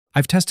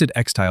I've tested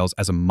xTiles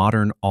as a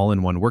modern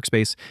all-in-one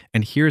workspace,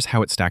 and here's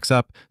how it stacks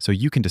up so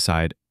you can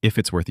decide if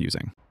it's worth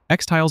using.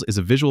 xTiles is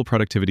a visual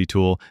productivity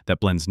tool that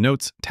blends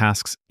notes,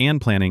 tasks, and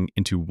planning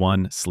into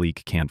one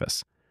sleek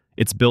canvas.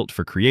 It's built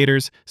for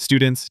creators,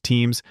 students,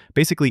 teams,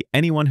 basically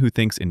anyone who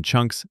thinks in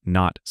chunks,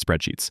 not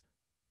spreadsheets.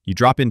 You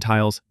drop in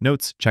tiles,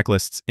 notes,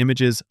 checklists,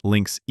 images,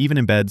 links, even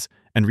embeds,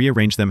 and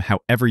rearrange them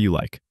however you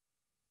like.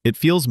 It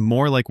feels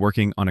more like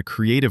working on a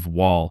creative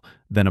wall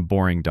than a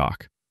boring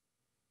doc.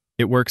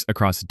 It works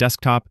across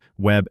desktop,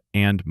 web,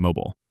 and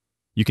mobile.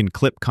 You can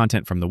clip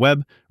content from the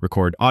web,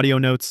 record audio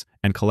notes,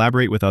 and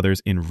collaborate with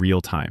others in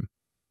real time.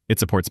 It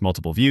supports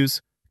multiple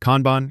views,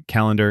 Kanban,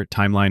 calendar,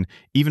 timeline,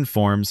 even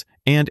forms,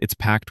 and it's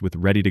packed with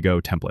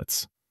ready-to-go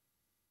templates.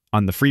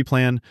 On the free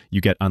plan, you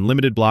get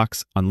unlimited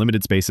blocks,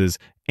 unlimited spaces,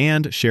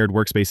 and shared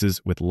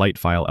workspaces with light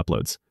file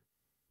uploads.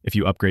 If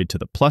you upgrade to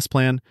the Plus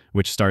plan,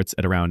 which starts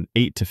at around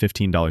 $8 to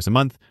 $15 a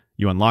month,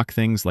 you unlock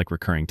things like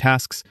recurring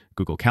tasks,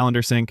 Google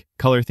Calendar sync,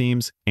 color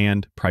themes,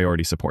 and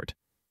priority support.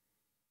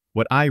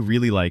 What I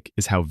really like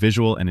is how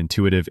visual and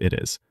intuitive it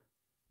is.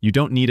 You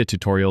don't need a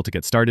tutorial to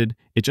get started,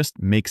 it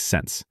just makes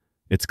sense.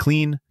 It's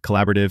clean,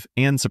 collaborative,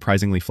 and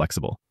surprisingly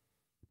flexible.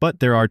 But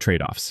there are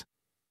trade-offs.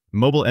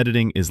 Mobile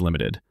editing is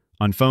limited.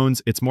 On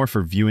phones, it's more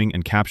for viewing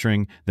and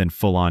capturing than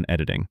full-on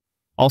editing.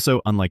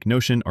 Also, unlike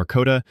Notion or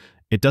Coda,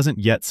 it doesn't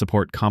yet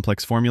support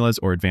complex formulas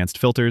or advanced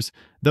filters,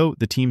 though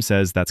the team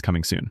says that's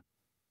coming soon.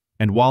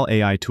 And while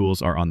AI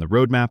tools are on the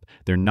roadmap,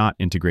 they're not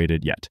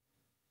integrated yet.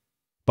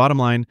 Bottom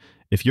line,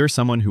 if you're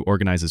someone who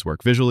organizes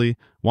work visually,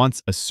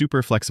 wants a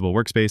super flexible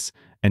workspace,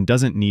 and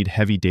doesn't need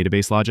heavy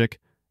database logic,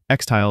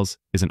 xTiles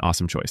is an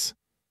awesome choice.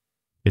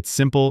 It's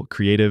simple,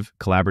 creative,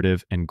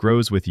 collaborative, and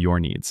grows with your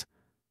needs.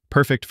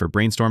 Perfect for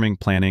brainstorming,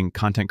 planning,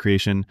 content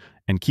creation,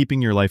 and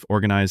keeping your life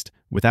organized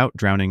without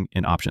drowning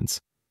in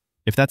options.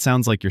 If that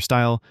sounds like your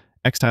style,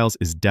 xTiles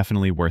is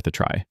definitely worth a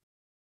try.